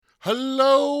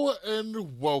Hello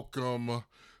and welcome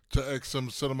to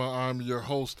XM Cinema. I'm your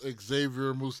host,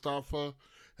 Xavier Mustafa.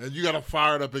 And you got a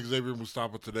fired up Xavier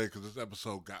Mustafa today because this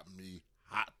episode got me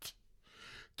hot.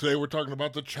 Today we're talking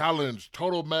about the challenge,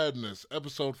 Total Madness,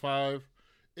 episode 5,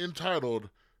 entitled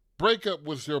Break Up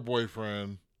With Your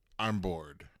Boyfriend, I'm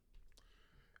Bored.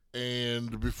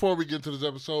 And before we get into this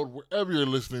episode, wherever you're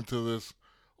listening to this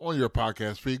on your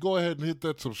podcast feed, go ahead and hit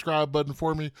that subscribe button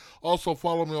for me. Also,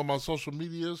 follow me on my social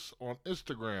medias on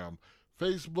Instagram,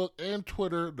 Facebook, and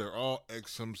Twitter. They're all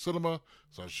XM Cinema,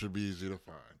 so it should be easy to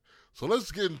find. So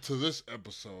let's get into this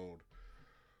episode.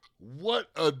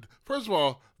 First of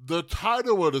all, the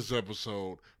title of this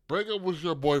episode, Break Up With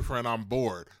Your Boyfriend, I'm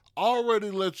Bored,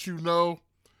 already lets you know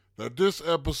that this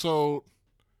episode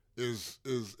is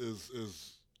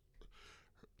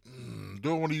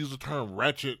don't want to use the term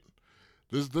ratchet.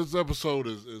 This episode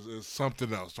is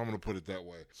something else. I'm going to put it that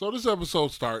way. So this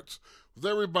episode starts with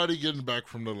everybody getting back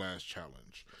from the last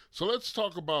challenge. So let's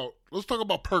talk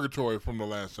about Purgatory from the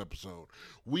last episode.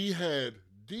 We had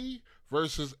Dee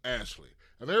versus Ashley.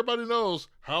 And everybody knows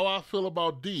how I feel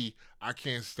about Dee. I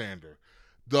can't stand her.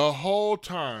 The whole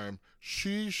time,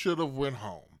 she should have went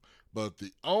home. But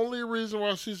the only reason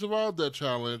why she survived that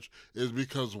challenge is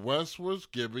because Wes was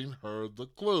giving her the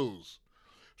clues.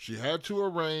 She had to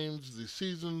arrange the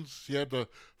seasons. She had to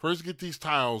first get these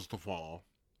tiles to fall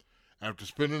after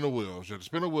spinning a wheel. She had to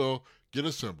spin a wheel, get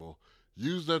a symbol,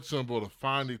 use that symbol to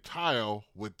find a tile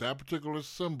with that particular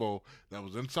symbol that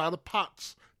was inside of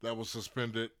pots that was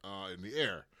suspended in the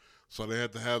air. So they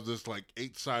had to have this like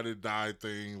 8-sided die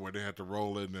thing where they had to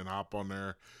roll it and then hop on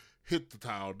there, hit the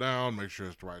tile down, make sure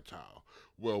it's the right tile.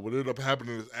 Well, what ended up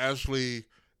happening is Ashley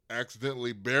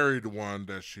accidentally buried one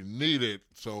that she needed,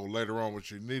 so later on when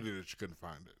she needed it, she couldn't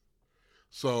find it.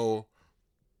 So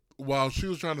while she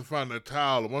was trying to find that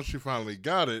tile, and once she finally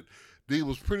got it, Dee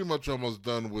was pretty much almost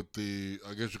done with the,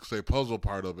 I guess you could say, puzzle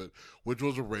part of it, which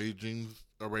was arranging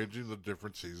the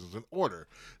different seasons in order.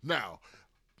 Now,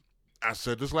 I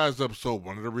said this last episode,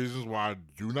 one of the reasons why I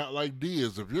do not like Dee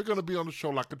is if you're going to be on the show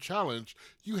like a challenge,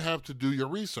 you have to do your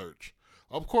research.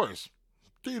 Of course,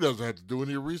 Dee doesn't have to do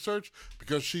any research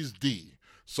because she's Dee.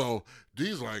 So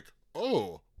Dee's like,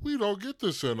 oh, we don't get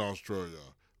this in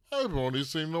Australia. I've only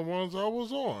seen the ones I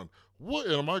was on. What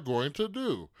am I going to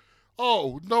do?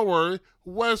 Oh, don't worry.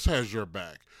 Wes has your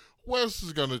back. Wes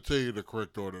is going to tell you the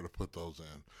correct order to put those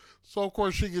in. So, of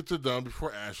course, she gets it done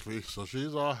before Ashley. So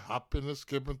she's all hopping and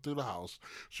skipping through the house.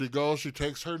 She goes, she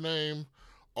takes her name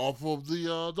off of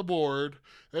the board,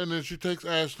 and then she takes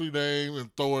Ashley's name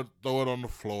and throw it on the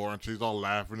floor, and she's all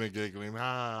laughing and giggling. Ha,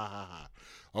 ha, ha,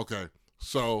 ha. Okay,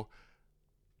 so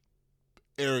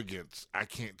arrogance. I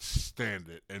can't stand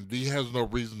it. And Dee has no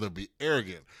reason to be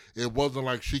arrogant. It wasn't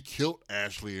like she killed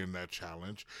Ashley in that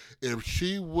challenge. If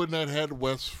she wouldn't have had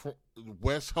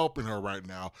Wes helping her right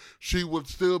now, she would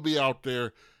still be out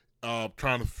there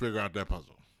trying to figure out that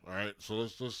puzzle. All right, so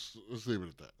let's leave it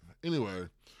at that. Anyway,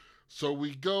 so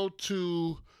we go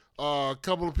to a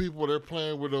couple of people. They're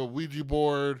playing with a Ouija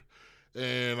board.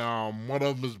 And one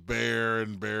of them is Bear,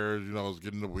 and Bear, is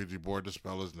getting the Ouija board to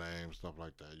spell his name, stuff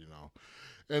like that,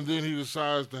 And then he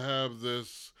decides to have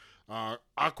this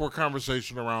awkward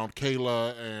conversation around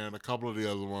Kayla and a couple of the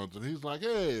other ones. And he's like,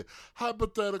 hey,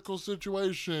 hypothetical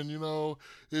situation,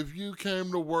 if you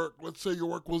came to work, let's say your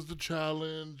work was the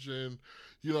challenge, and,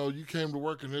 you came to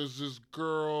work and there's this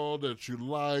girl that you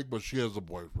like, but she has a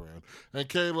boyfriend. And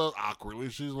Kayla, awkwardly,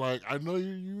 she's like, I know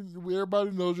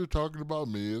everybody knows you're talking about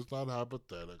me. It's not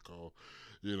hypothetical,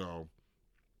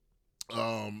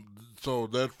 So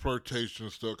that flirtation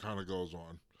still kind of goes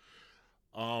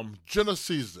on. Jenna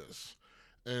sees this.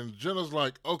 And Jenna's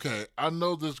like, okay, I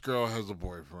know this girl has a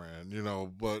boyfriend,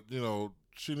 but,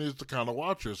 she needs to kind of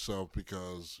watch herself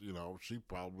because, she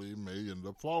probably may end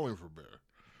up falling for Bear.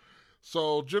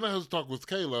 So Jenna has talked with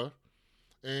Kayla,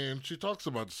 and she talks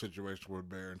about the situation with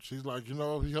Bear. And she's like,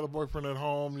 if he had a boyfriend at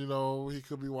home, he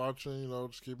could be watching,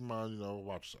 just keep in mind,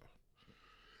 watch stuff.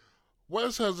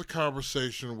 Wes has a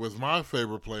conversation with my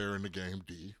favorite player in the game,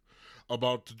 Dee,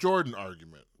 about the Jordan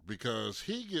argument. Because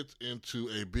he gets into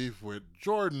a beef with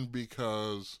Jordan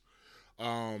because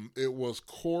it was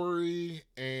Corey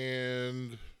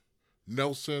and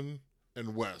Nelson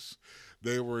and Wes.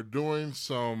 They were doing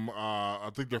some, I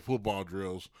think they're football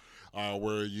drills,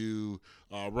 where you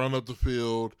run up the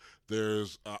field.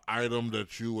 There's an item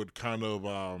that you would kind of,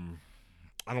 I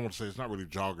don't want to say it's not really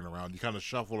jogging around. You kind of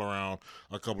shuffle around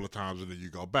a couple of times and then you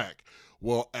go back.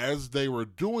 Well, as they were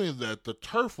doing that, the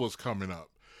turf was coming up.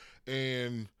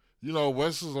 And,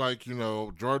 Wes is like,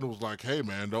 Jordan was like, hey,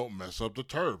 man, don't mess up the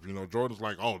turf. Jordan's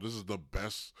like, oh, this is the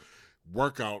best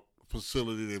workout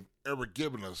facility they've ever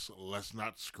given us. Let's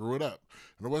not screw it up.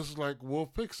 And the West is like, we'll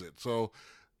fix it. So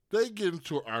they get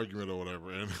into an argument or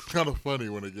whatever, and it's kind of funny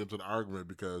when they get into the argument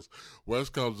because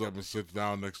West comes up and sits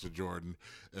down next to Jordan,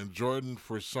 and Jordan,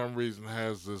 for some reason,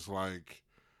 has this like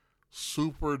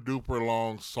super duper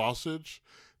long sausage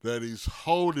that he's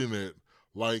holding it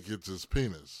like it's his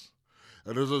penis.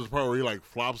 And there's this part where he like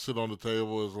flops it on the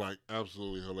table. It's like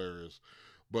absolutely hilarious.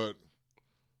 But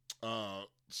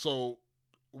so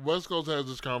West Coast has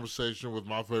this conversation with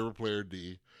my favorite player,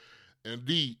 D, and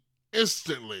D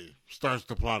instantly starts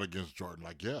to plot against Jordan.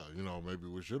 Like, yeah, maybe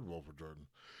we should vote for Jordan.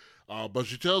 But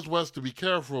she tells West to be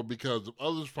careful because if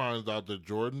others find out that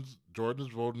Jordan's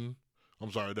voting,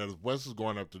 that if West is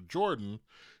going after Jordan,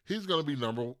 he's going to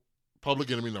be public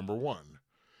enemy number one.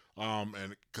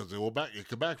 And because it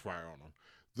could backfire on them.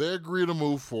 They agree to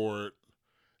move forward,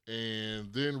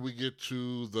 and then we get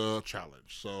to the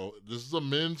challenge. So this is a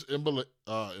men's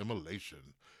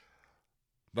immolation.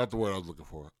 Not the word I was looking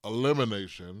for.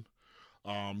 Elimination.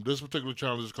 This particular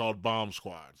challenge is called Bomb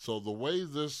Squad. So the way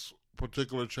this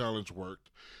particular challenge worked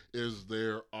is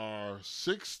there are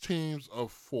 6 teams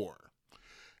of 4.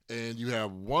 And you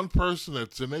have one person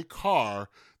that's in a car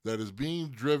that is being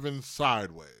driven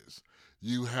sideways.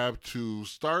 You have to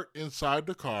start inside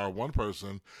the car, one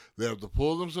person. They have to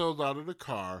pull themselves out of the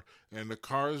car, and the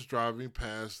car is driving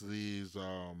past these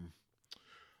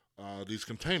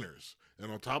containers.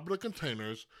 And on top of the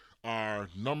containers are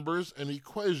numbers and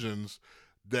equations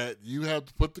that you have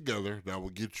to put together that will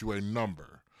get you a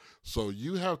number. So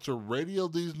you have to radio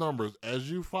these numbers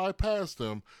as you fly past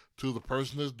them to the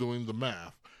person that's doing the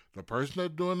math. The person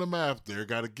that's doing the math, they're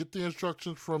got to get the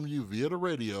instructions from you via the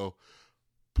radio,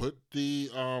 put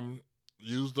the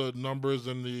use the numbers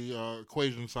and the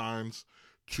equation signs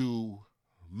to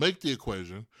make the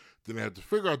equation. Then they have to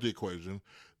figure out the equation.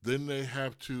 Then they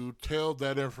have to tell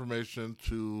that information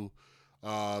to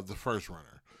the first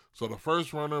runner. So the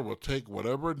first runner will take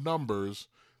whatever numbers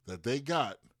that they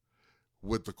got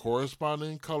with the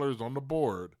corresponding colors on the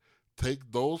board,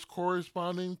 take those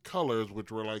corresponding colors,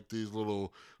 which were like these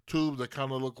little tubes that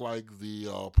kind of look like the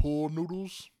pool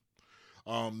noodles.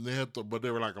 But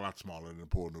they were like a lot smaller than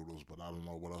pool noodles, but I don't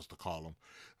know what else to call them.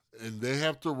 And they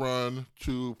have to run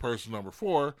to person number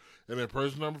 4, and then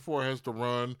person number 4 has to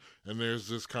run, and there's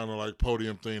this kind of like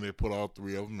podium thing they put all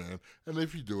 3 of them in, and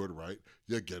if you do it right,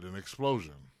 you get an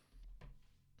explosion.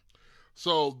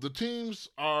 So the teams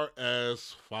are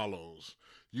as follows.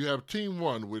 You have Team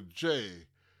 1 with Jay,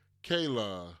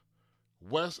 Kayla,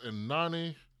 Wes, and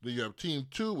Nani. Then you have Team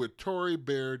 2 with Tori,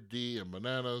 Bear, D, and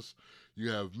Bananas.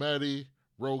 You have Maddie,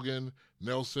 Rogan,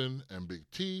 Nelson, and Big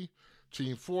T.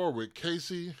 Team 4 with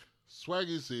Casey,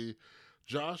 Swaggy C,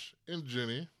 Josh, and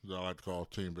Jenny, that I like to call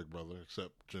Team Big Brother,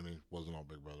 except Jenny wasn't on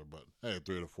Big Brother, but hey,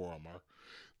 3 of the 4 on Mark.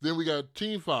 Then we got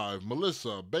Team 5,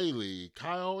 Melissa, Bailey,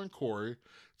 Kyle, and Corey.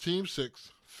 Team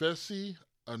 6, Fessy,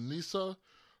 Anissa,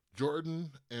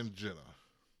 Jordan, and Jenna.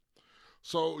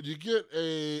 So you get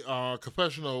a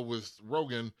confessional with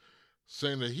Rogan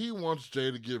saying that he wants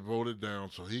Jay to get voted down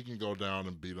so he can go down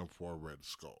and beat him for a Red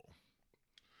Skull.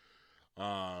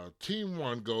 Team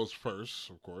 1 goes first,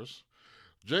 of course.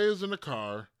 Jay is in the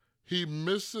car. He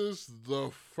misses the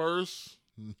first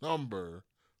number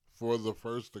for the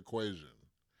first equation.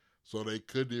 So they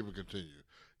couldn't even continue.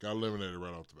 Got eliminated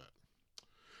right off the bat.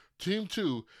 Team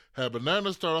 2 had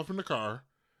Banana start off in the car,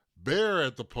 Bear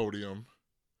at the podium,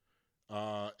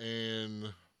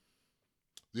 and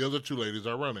the other 2 ladies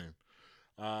are running.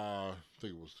 I'm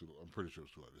pretty sure it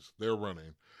was 2 ladies. They're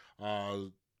running.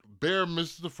 Bear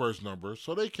misses the first number,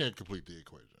 so they can't complete the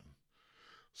equation.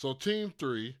 So Team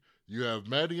 3, you have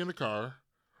Maddie in the car,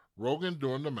 Rogan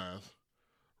doing the math.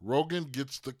 Rogan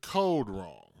gets the code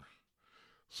wrong.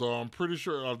 So I'm pretty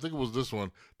sure, I think it was this one.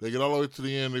 They get all the way to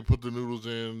the end, they put the noodles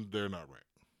in, they're not right.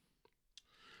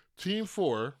 Team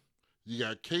 4, you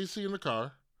got Casey in the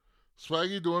car,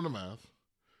 Swaggy doing the math.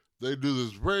 They do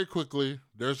this very quickly,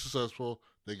 they're successful,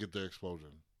 they get their explosion.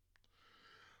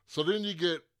 So then you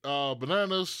get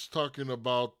Bananas talking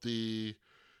about the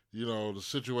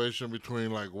situation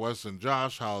between like Wes and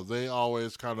Josh, how they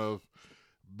always kind of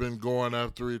been going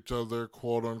after each other,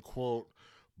 quote unquote.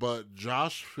 But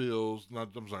Josh feels,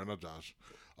 not Josh,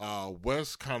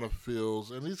 Wes kind of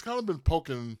feels, and he's kind of been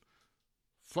poking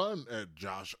fun at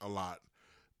Josh a lot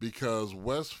because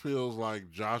Wes feels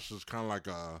like Josh is kind of like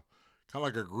a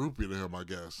groupie to him, I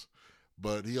guess.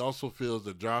 But he also feels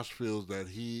that Josh feels that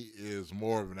he is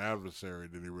more of an adversary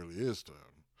than he really is to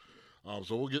him.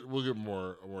 So we'll get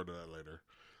more to that later.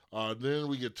 Then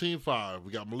we get Team 5.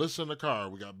 We got Melissa in the car.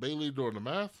 We got Bailey doing the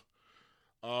math.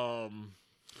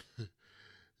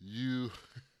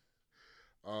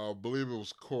 I believe it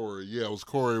was Corey. Yeah, it was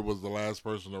Corey was the last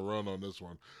person to run on this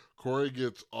one. Corey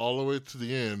gets all the way to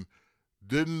the end,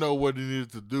 didn't know what he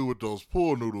needed to do with those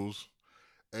pool noodles.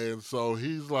 And so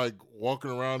he's like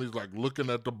walking around, he's like looking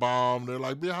at the bomb. They're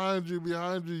like, behind you,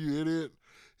 you idiot.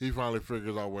 He finally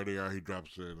figures out where they are. He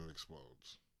drops it and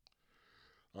explodes.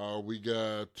 We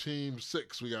got Team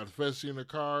 6. We got Fessy in the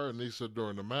car, Anissa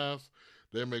doing the math.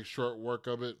 They make short work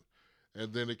of it.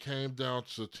 And then it came down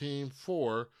to Team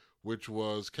 4, which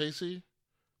was Swaggy,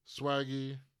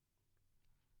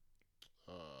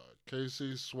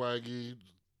 Casey, Swaggy,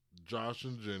 Josh,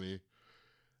 and Jenny.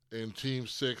 And Team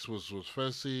 6 was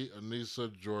Fessy,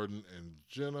 Anissa, Jordan, and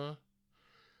Jenna.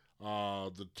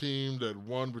 The team that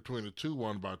won between the two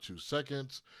won by 2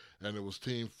 seconds, and it was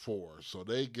Team 4. So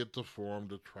they get to form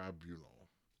the tribunal.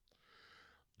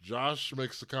 Josh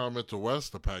makes a comment to Wes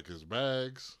to pack his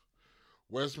bags.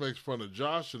 Wes makes fun of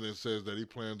Josh and then says that he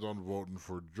plans on voting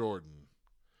for Jordan.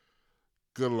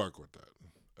 Good luck with that.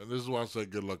 And this is why I say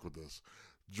good luck with this.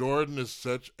 Jordan is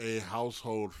such a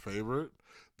household favorite.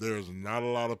 There's not a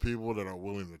lot of people that are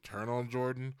willing to turn on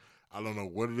Jordan. I don't know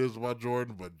what it is about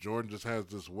Jordan, but Jordan just has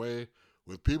this way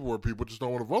with people where people just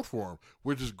don't want to vote for him,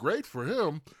 which is great for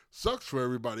him, sucks for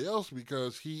everybody else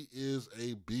because he is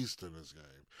a beast in this game.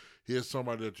 He is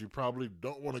somebody that you probably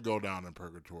don't want to go down in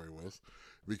purgatory with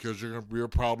because you're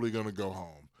probably going to go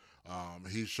home.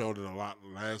 He showed it a lot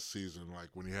last season, like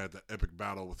when he had the epic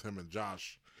battle with him and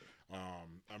Josh.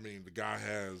 The guy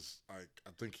has, I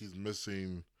think he's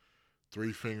missing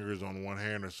 3 fingers on one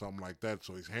hand or something like that,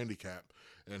 so he's handicapped.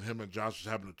 And him and Josh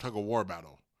was having a tug-of-war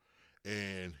battle.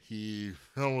 And I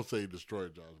don't want to say he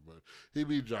destroyed Josh, but he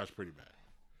beat Josh pretty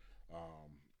bad.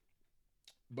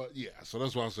 But yeah, so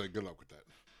that's why I say good luck with that.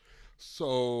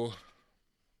 So,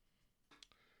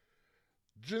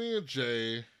 Jenny and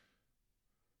Jay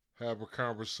have a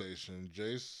conversation.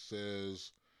 Jay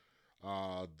says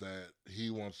that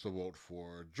he wants to vote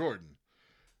for Jordan.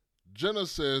 Jenna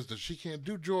says that she can't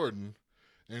do Jordan.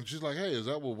 And she's like, hey, is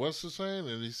that what Wes is saying?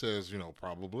 And he says,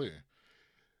 probably.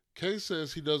 Kay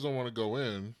says he doesn't want to go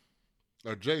in.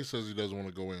 Or Jay says he doesn't want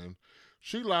to go in.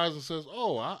 She lies and says,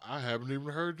 oh, I haven't even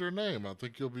heard your name. I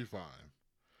think you'll be fine.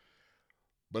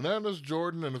 Bananas,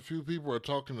 Jordan, and a few people are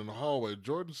talking in the hallway.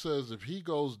 Jordan says if he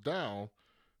goes down,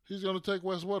 he's going to take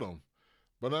Wes with him.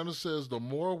 Bananas says the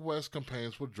more Wes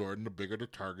campaigns for Jordan, the bigger the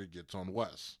target gets on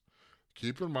Wes.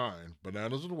 Keep in mind,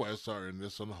 Bananas and Wes are in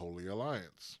this unholy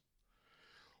alliance.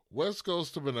 Wes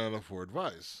goes to Banana for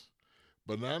advice.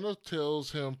 Banana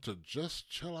tells him to just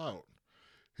chill out.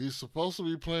 He's supposed to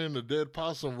be playing the dead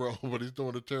possum role, but he's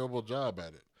doing a terrible job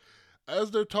at it. As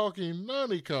they're talking,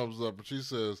 Nani comes up and she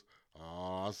says,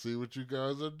 I see what you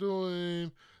guys are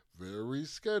doing. Very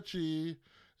sketchy.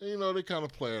 And, they kind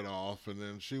of play it off, and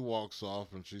then she walks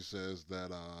off and she says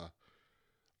that,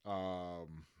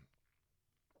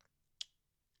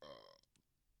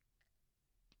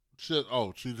 she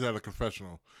had a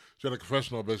confessional. She had a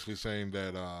confessional basically saying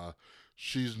that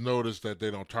she's noticed that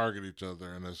they don't target each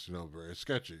other, and that's very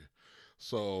sketchy.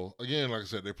 So again, like I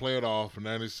said, they play it off, and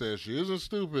Nani says she isn't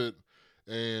stupid,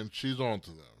 and she's on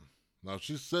to them. Now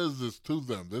she says this to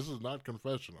them. This is not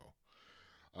confessional.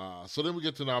 So then we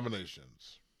get to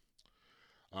nominations.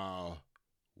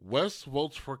 Wes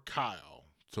votes for Kyle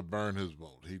to burn his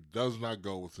vote. He does not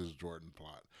go with his Jordan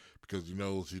plot because he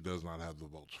knows he does not have the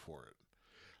votes for it.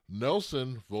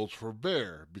 Nelson votes for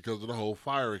Bear because of the whole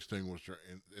fire extinguisher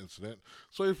incident,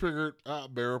 so he figured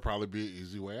Bear would probably be an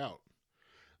easy way out.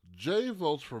 Jay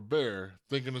votes for Bear,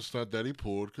 thinking the stunt that he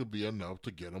pulled could be enough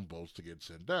to get them both to get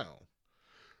sent down.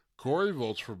 Corey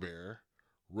votes for Bear.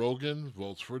 Rogan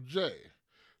votes for Jay.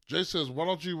 Jay says, why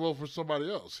don't you vote for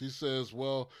somebody else? He says,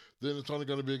 well, then it's only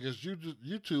going to be against you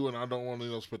two, and I don't want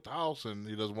to split the house, and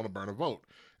he doesn't want to burn a vote.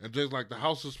 And Jay's like, the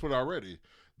house is split already.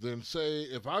 Then say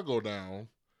if I go down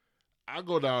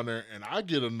there and I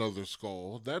get another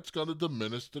skull, that's going to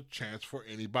diminish the chance for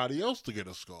anybody else to get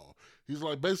a skull. He's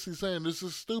like basically saying this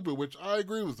is stupid, which I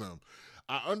agree with him.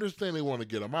 I understand they want to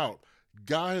get him out.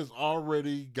 Guy has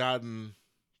already gotten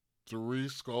 3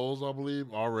 skulls, I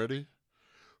believe, already.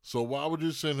 So why would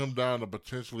you send him down to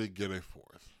potentially get a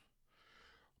 4th?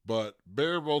 But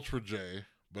Bear votes for Jay.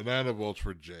 Banana votes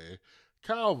for Jay.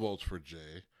 Kyle votes for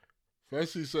Jay.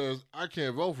 Fessy says, I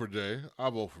can't vote for Jay. I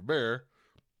vote for Bear.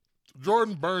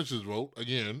 Jordan burns his vote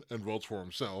again and votes for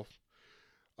himself.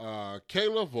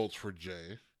 Kayla votes for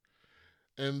Jay.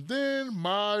 And then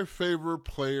my favorite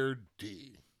player,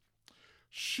 D.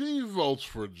 She votes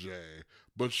for Jay,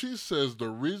 but she says the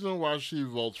reason why she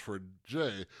votes for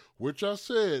Jay, which I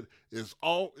said is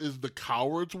the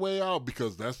coward's way out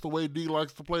because that's the way D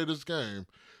likes to play this game.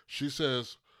 She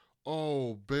says,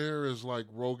 oh, Bear is like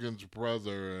Rogan's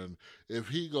brother, and if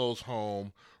he goes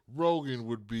home, Rogan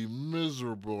would be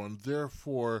miserable, and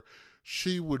therefore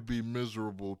she would be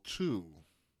miserable too.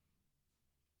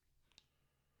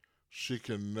 She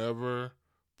can never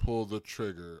pull the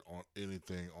trigger on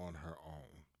anything on her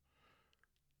own.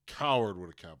 Coward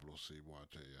with a capital C, boy, I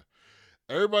tell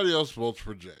you. Everybody else votes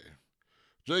for Jay.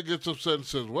 Jay gets upset and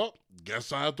says, well,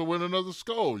 guess I have to win another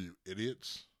skull, you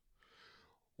idiots.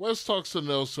 Wes talks to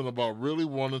Nelson about really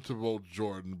wanting to vote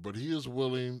Jordan, but he is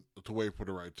willing to wait for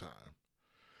the right time.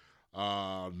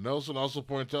 Nelson also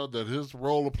points out that his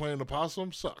role of playing the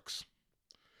possum sucks.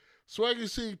 Swaggy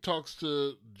C talks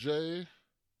to Jay,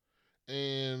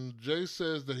 and Jay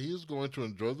says that he is going to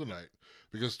enjoy the night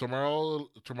because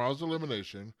tomorrow's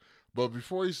elimination. But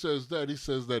before he says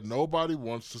that nobody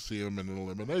wants to see him in an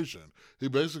elimination. He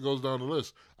basically goes down the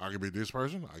list. I can be this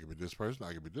person, I can be this person,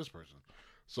 I can be this person.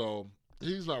 So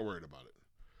he's not worried about it.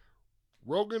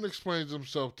 Rogan explains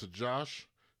himself to Josh,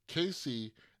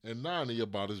 KC, and Nany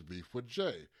about his beef with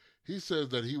Jay. He says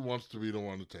that he wants to be the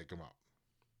one to take him out.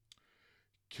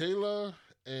 Kayla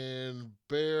and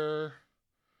Bear.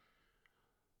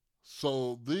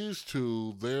 So these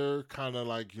two, they're kind of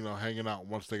like, hanging out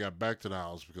once they got back to the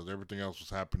house because everything else was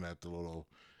happening at the little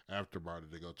after bar that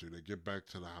they go to. They get back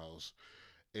to the house,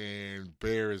 and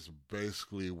Bear is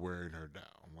basically wearing her down.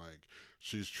 Like,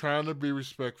 she's trying to be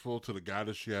respectful to the guy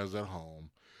that she has at home,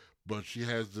 but she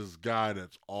has this guy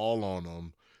that's all on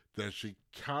him that she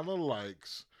kind of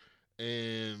likes,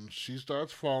 and she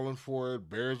starts falling for it.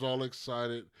 Bear's all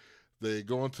excited. They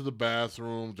go into the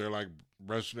bathroom. They're like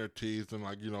brushing their teeth and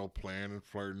playing and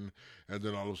flirting, and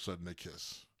then all of a sudden they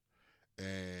kiss,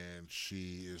 and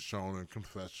she is shown in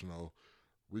confessional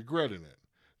regretting it.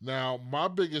 Now, my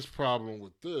biggest problem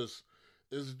with this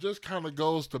is it just kind of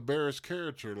goes to Bear's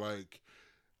character. Like,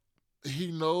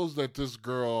 he knows that this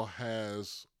girl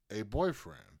has a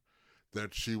boyfriend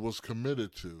that she was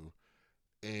committed to,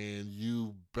 and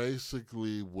you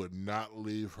basically would not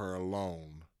leave her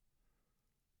alone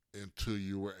until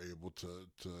you were able to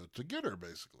get her,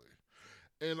 basically.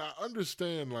 And I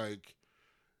understand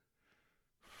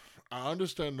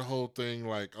the whole thing.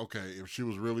 Like, okay, if she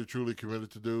was really truly committed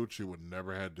to dude, she would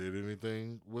never have did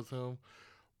anything with him.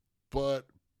 But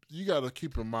you got to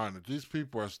keep in mind that these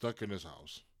people are stuck in this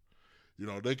house.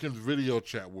 They can video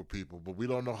chat with people, but we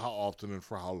don't know how often and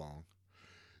for how long.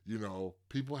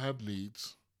 People have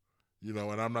needs. And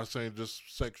I'm not saying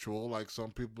just sexual. Like,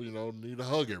 some people, need a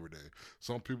hug every day.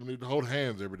 Some people need to hold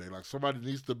hands every day. Like, somebody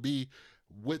needs to be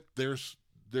with their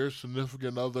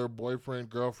significant other,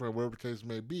 boyfriend, girlfriend, whatever the case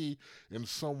may be, in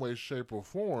some way, shape, or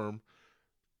form,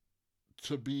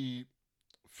 to be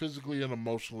physically and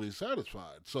emotionally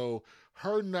satisfied. So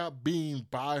her not being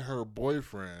by her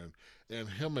boyfriend and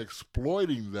him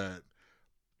exploiting that,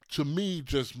 to me,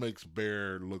 just makes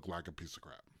Bear look like a piece of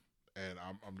crap. And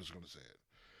I'm just going to say it.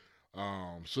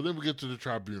 So then we get to the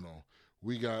tribunal.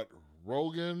 We got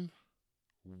Rogan,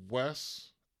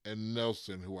 Wes, and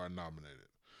Nelson who are nominated.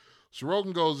 So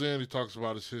Rogan goes in, he talks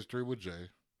about his history with Jay,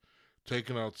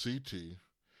 taking out CT,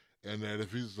 and that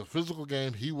if he's the physical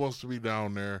game, he wants to be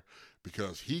down there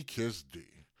because he kissed D,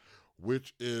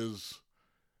 which is,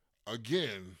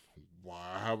 again, why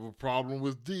I have a problem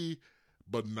with D,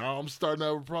 but now I'm starting to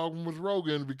have a problem with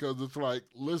Rogan because it's like,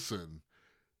 listen,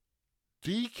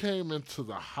 D came into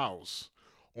the house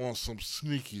on some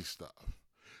sneaky stuff.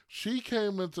 She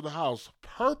came into the house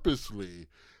purposely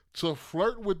to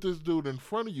flirt with this dude in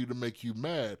front of you to make you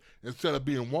mad instead of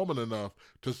being woman enough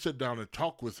to sit down and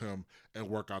talk with him and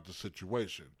work out the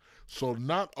situation. So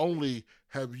not only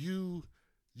have you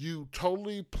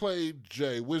totally played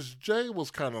Jay, which Jay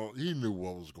was kind of, he knew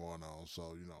what was going on,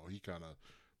 so he kind of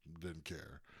didn't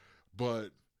care.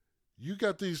 But you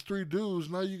got these three dudes.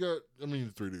 Now you got,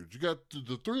 three dudes. You got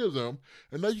the three of them,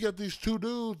 and now you got these two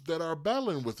dudes that are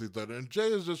battling with each other. And Jay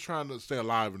is just trying to stay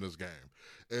alive in this game.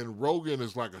 And Rogan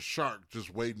is like a shark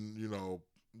just waiting,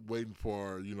 waiting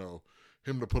for,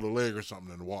 him to put a leg or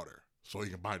something in the water so he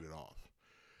can bite it off.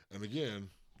 And again,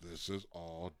 this is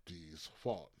all D's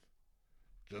fault.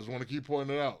 Just want to keep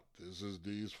pointing it out. This is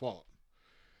D's fault.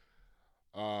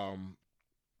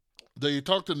 They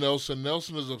talked to Nelson.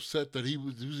 Nelson is upset that he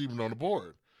was even on the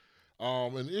board.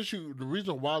 And the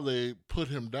reason why they put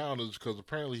him down is because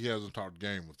apparently he hasn't talked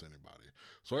game with anybody.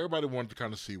 So everybody wanted to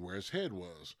kind of see where his head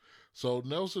was. So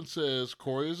Nelson says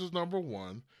Corey is his number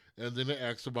one, and then they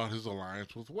asked about his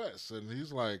alliance with Wes. And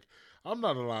he's like, I'm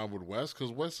not aligned with Wes because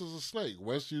Wes is a snake.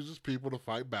 Wes uses people to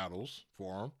fight battles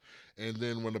for him, and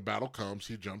then when the battle comes,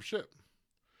 he jumps ship.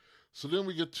 So then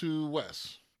we get to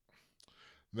Wes.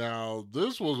 Now,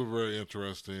 this was a very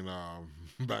interesting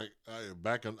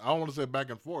back and I don't want to say back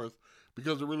and forth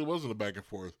because it really wasn't a back and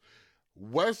forth.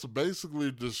 West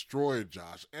basically destroyed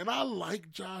Josh, and I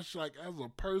like Josh like as a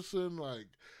person. Like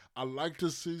I liked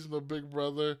his season of Big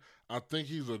Brother. I think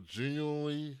he's a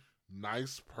genuinely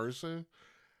nice person.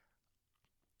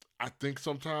 I think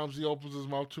sometimes he opens his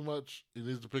mouth too much. He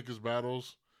needs to pick his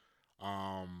battles.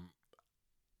 Um,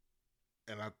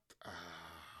 and I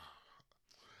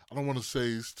don't want to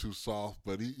say he's too soft,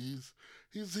 but he's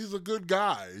a good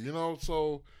guy, you know.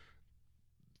 So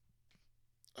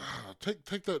take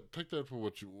that for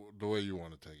what you the way you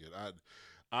want to take it.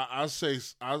 I say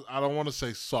I don't want to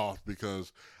say soft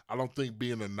because I don't think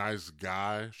being a nice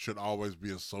guy should always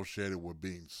be associated with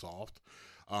being soft.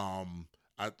 I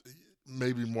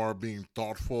maybe more being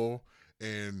thoughtful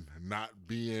and not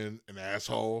being an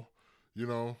asshole. You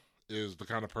know, is the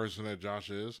kind of person that Josh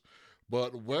is.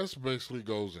 But Wes basically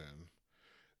goes in,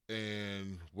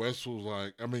 and Wes was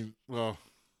like, I mean, well,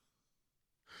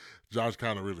 Josh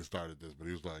kind of really started this, but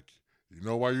he was like, you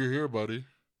know why you're here, buddy?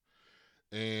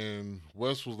 And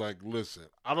Wes was like, listen,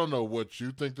 I don't know what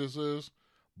you think this is,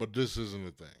 but this isn't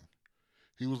a thing.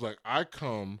 He was like, I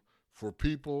come for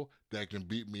people that can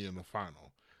beat me in the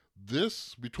final.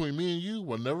 This, between me and you,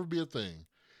 will never be a thing.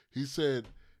 He said,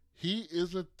 he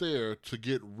isn't there to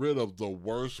get rid of the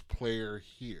worst player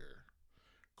here.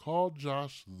 Called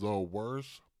Josh the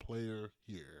worst player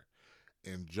here.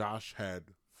 And Josh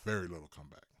had very little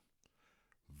comeback.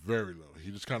 Very little. He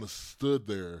just kind of stood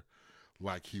there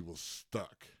like he was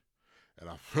stuck. And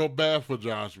I felt bad for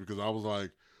Josh because I was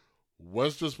like,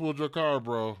 Wes just pulled your car,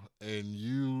 bro, and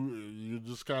you're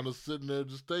just kind of sitting there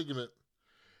just taking it.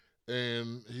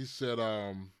 And he said,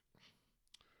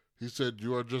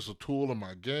 you are just a tool in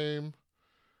my game.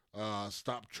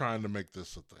 Stop trying to make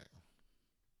this a thing.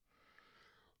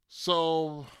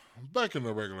 So back in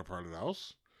the regular part of the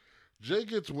house, Jay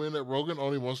gets wind that Rogan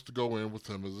only wants to go in with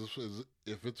him as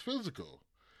if it's physical.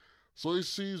 So he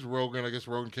sees Rogan. I guess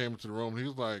Rogan came into the room. And he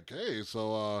was like, hey,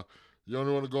 so you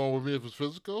only want to go on with me if it's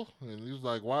physical? And he was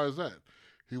like, why is that?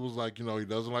 He was like, he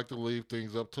doesn't like to leave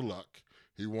things up to luck.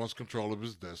 He wants control of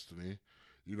his destiny.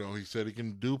 He said he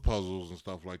can do puzzles and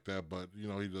stuff like that, but, he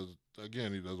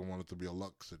doesn't want it to be a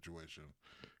luck situation.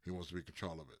 He wants to be in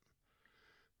control of it.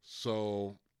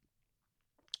 So,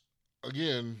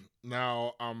 again,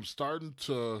 now I'm starting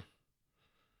to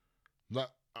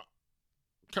not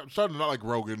starting to not like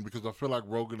Rogan because I feel like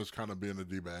Rogan is kind of being a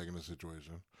d-bag in the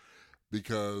situation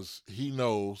because he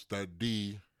knows that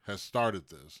D has started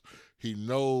this. He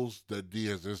knows that D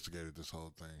has instigated this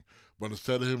whole thing. But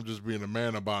instead of him just being a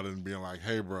man about it and being like,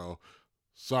 hey, bro,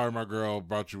 sorry my girl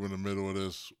brought you in the middle of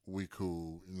this, we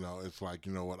cool. It's like,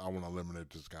 you know what, I want to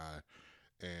eliminate this guy.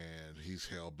 And he's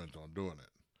hell-bent on doing it.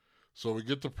 So we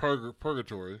get to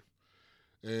Purgatory.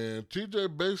 And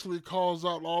TJ basically calls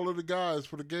out all of the guys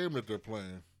for the game that they're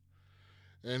playing.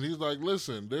 And he's like,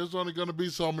 listen, there's only going to be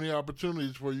so many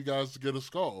opportunities for you guys to get a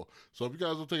skull. So if you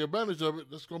guys don't take advantage of it,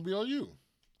 that's going to be on you.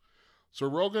 So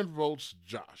Rogan votes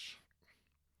Josh.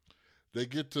 They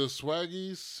get to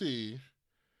Swaggy C.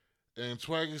 And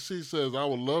Swaggy C says, I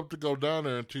would love to go down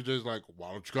there. And TJ's like,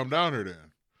 why don't you come down here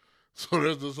then? So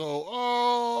there's this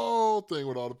whole thing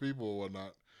with all the people and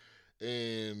whatnot.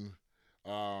 And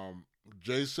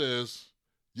Jay says,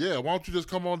 yeah, why don't you just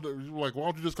come on? Like, why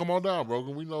don't you just come on down,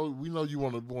 Rogan? We know you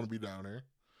want to be down there.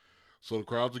 So the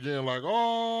crowd's again like,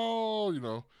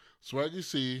 Swaggy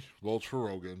C votes for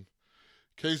Rogan,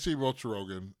 KC votes for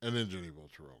Rogan, and then Jenny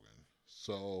votes for Rogan.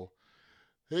 So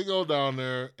they go down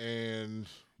there, and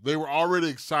they were already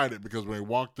excited because when they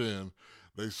walked in,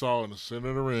 they saw in the center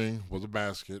of the ring was a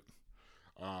basket.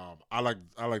 I like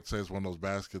to say it's one of those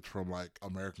baskets from like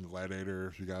American Gladiator.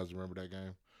 If you guys remember that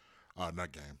game.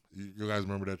 Not game. You guys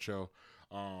remember that show?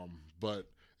 But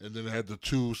and then it had the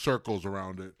two circles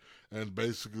around it, and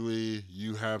basically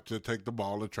you have to take the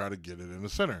ball and try to get it in the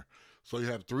center. So you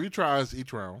have 3 tries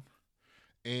each round,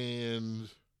 and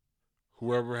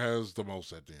whoever has the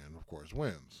most at the end, of course,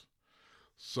 wins.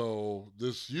 So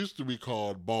this used to be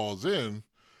called Balls In,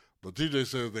 but TJ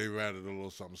says they've added a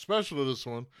little something special to this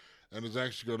one, and it's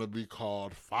actually going to be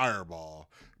called Fireball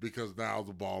because now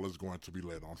the ball is going to be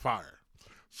lit on fire.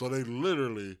 So they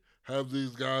literally have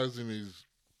these guys in these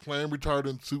flame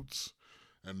retardant suits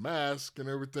and masks and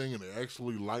everything, and they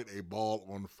actually light a ball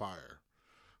on fire.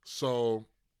 So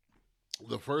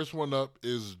the first one up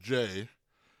is Jay,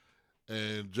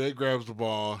 and Jay grabs the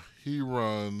ball, he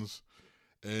runs,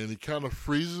 and he kind of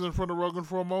freezes in front of Rogan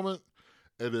for a moment,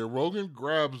 and then Rogan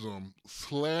grabs him,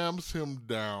 slams him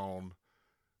down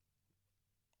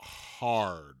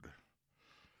hard.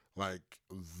 like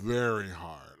very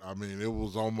hard. I mean, it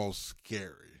was almost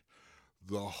scary.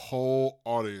 The whole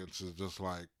audience is just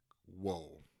like,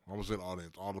 whoa. I almost said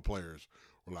audience, all the players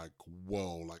were like,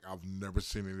 whoa, like I've never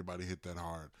seen anybody hit that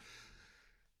hard.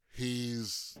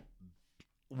 He's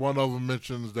One of them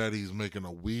mentions that he's making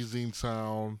a wheezing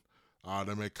sound.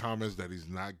 They make comments that he's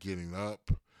not getting up.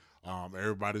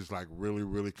 Everybody's like really,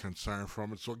 really concerned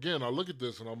from it. So again, I look at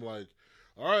this and I'm like,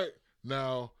 all right,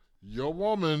 now your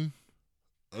woman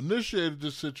initiated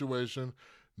this situation.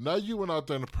 Now you went out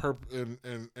there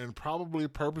and probably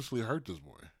purposely hurt this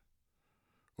boy,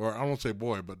 or I won't say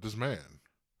boy, but this man.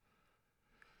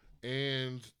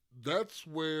 And that's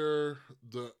where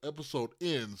the episode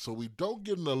ends. So we don't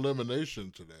get an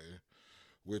elimination today,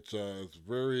 which is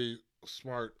very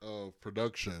smart of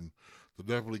production to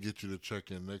definitely get you to check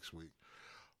in next week.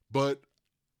 But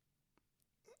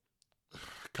I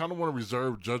kind of want to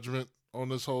reserve judgment on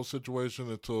this whole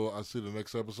situation until I see the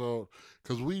next episode,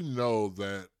 because we know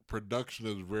that production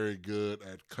is very good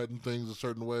at cutting things a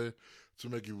certain way to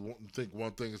make you think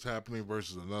one thing is happening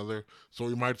versus another. So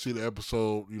we might see the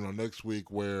episode, next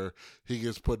week where he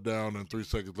gets put down and 3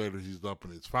 seconds later he's up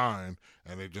and it's fine,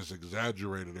 and they just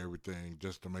exaggerated everything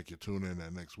just to make you tune in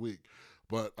that next week.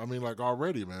 But I mean, like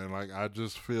already, man, like I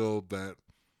just feel that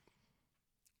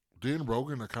Dean and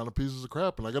Rogan are kind of pieces of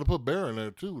crap, and I got to put Bear in there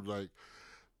too. Like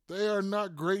they are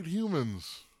not great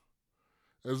humans.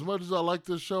 As much as I like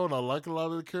this show and I like a lot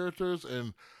of the characters,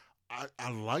 and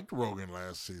I liked Rogan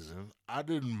last season. I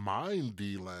didn't mind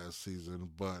D last season,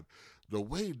 but the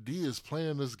way D is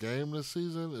playing this game this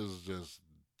season is just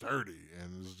dirty,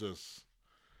 and it's just,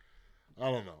 I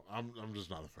don't know. I'm just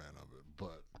not a fan of it,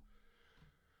 but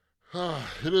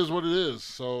it is what it is.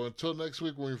 So until next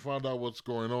week when we find out what's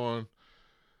going on,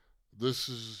 this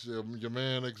is your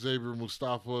man Xavier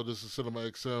Mustafa. This is Cinema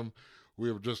XM. We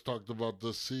have just talked about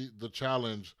the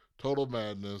challenge Total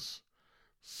Madness,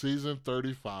 Season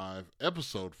 35,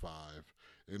 Episode 5,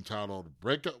 entitled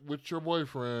Break Up With Your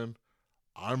Boyfriend.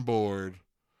 I'm bored.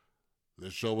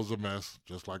 This show was a mess,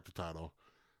 just like the title.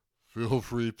 Feel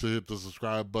free to hit the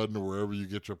subscribe button or wherever you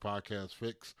get your podcast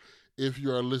fix. If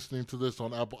you are listening to this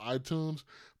on Apple iTunes,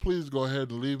 please go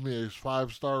ahead and leave me a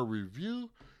 5-star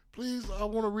review. Please, I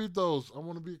want to read those. I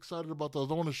want to be excited about those.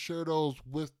 I want to share those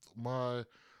with my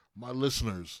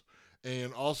listeners.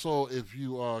 And also, if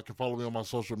you can follow me on my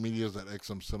social medias at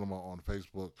XM Cinema on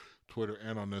Facebook, Twitter,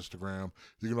 and on Instagram.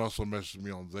 You can also message me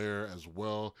on there as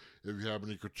well. If you have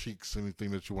any critiques,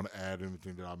 anything that you want to add,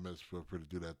 anything that I missed, feel free to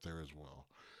do that there as well.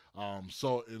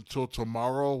 So until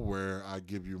tomorrow, where I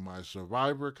give you my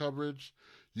Survivor coverage,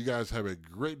 you guys have a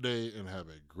great day and have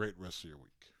a great rest of your week.